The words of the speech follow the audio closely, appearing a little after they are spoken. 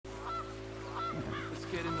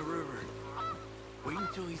Wait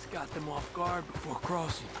until he's got them off guard before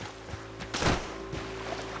crossing.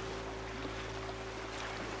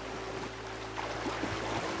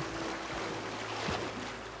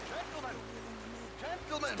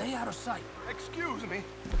 Gentlemen! Stay out of sight. Excuse me.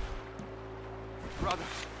 Brother,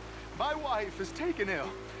 my wife is taken ill.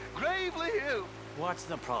 Gravely ill. What's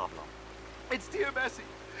the problem? It's dear Bessie.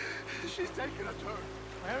 She's taken a turn.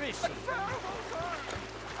 Where is she? A terrible turn.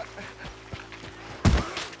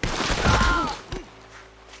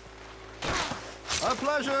 A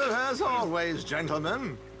pleasure as always,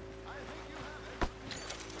 gentlemen.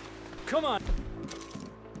 Come on.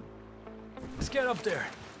 Let's get up there.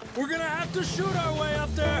 We're gonna have to shoot our way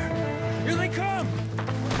up there. Here they come!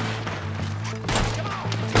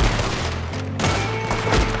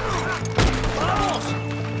 Vamos!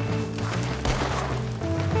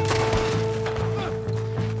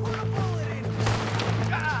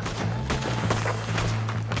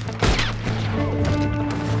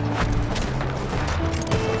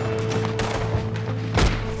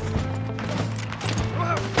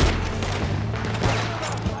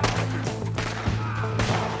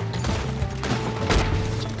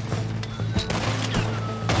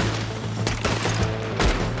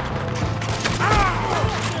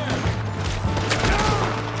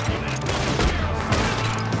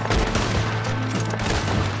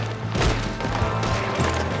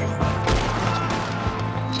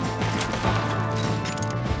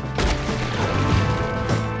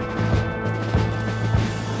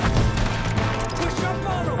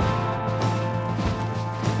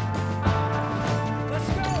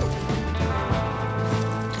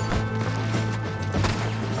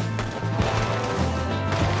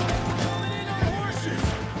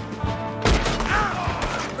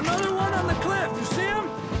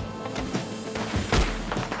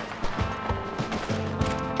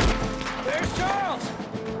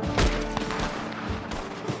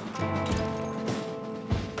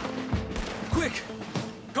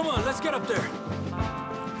 Get up there!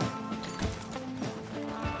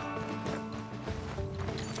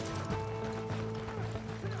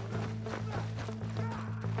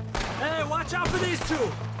 Hey, watch out for these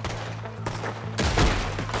two!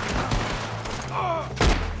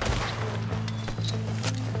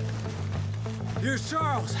 Here's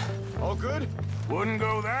Charles. All good? Wouldn't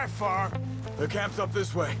go that far. The camp's up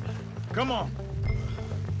this way. Come on.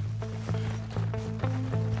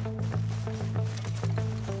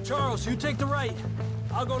 Charles, you take the right.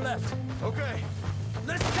 I'll go left. Okay.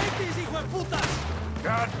 Let's take these hijueputas!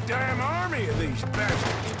 Goddamn army of these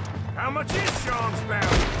bastards. How much is Sean's bounty?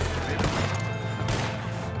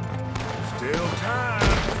 Still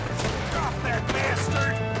time. Drop that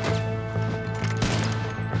bastard!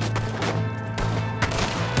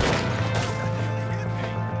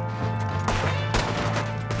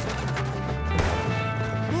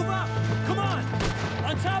 Move up! Come on!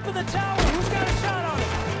 On top of the tower! Who's got a shot on it?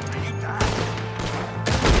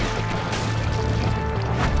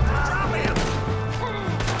 Drop him!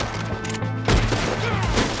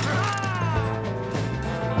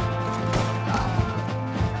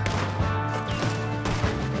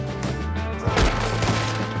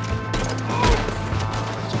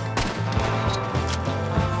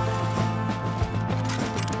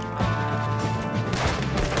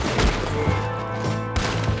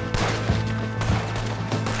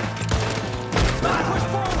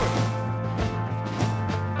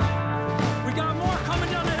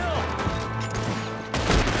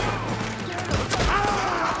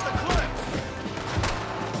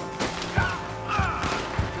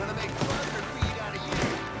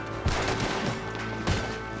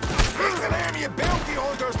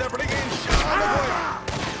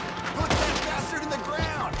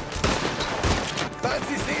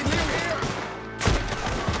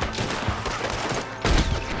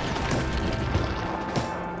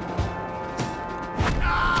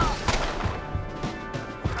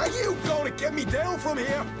 Get me down from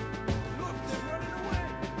here! Look, they're running away!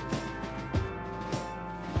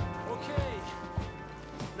 Okay.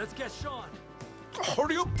 Let's get Sean.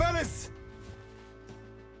 Hurry up, fellas!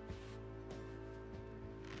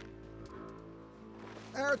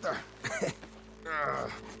 Arthur.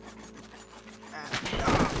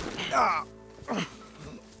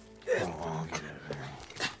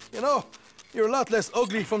 You know, you're a lot less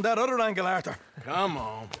ugly from that other angle, Arthur. Come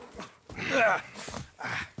on.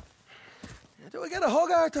 Do I get a hug,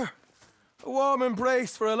 Arthur? A warm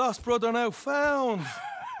embrace for a lost brother now found.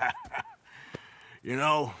 You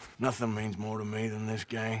know, nothing means more to me than this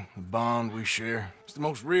gang, the bond we share. It's the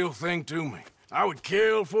most real thing to me. I would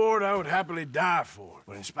kill for it, I would happily die for it.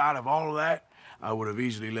 But in spite of all of that, I would have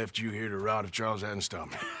easily left you here to rot if Charles hadn't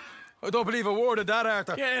stopped me. I don't believe a word of that,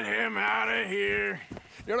 Arthur. Get him out of here.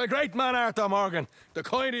 You're a great man, Arthur Morgan. The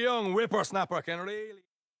kind of young whippersnapper can really...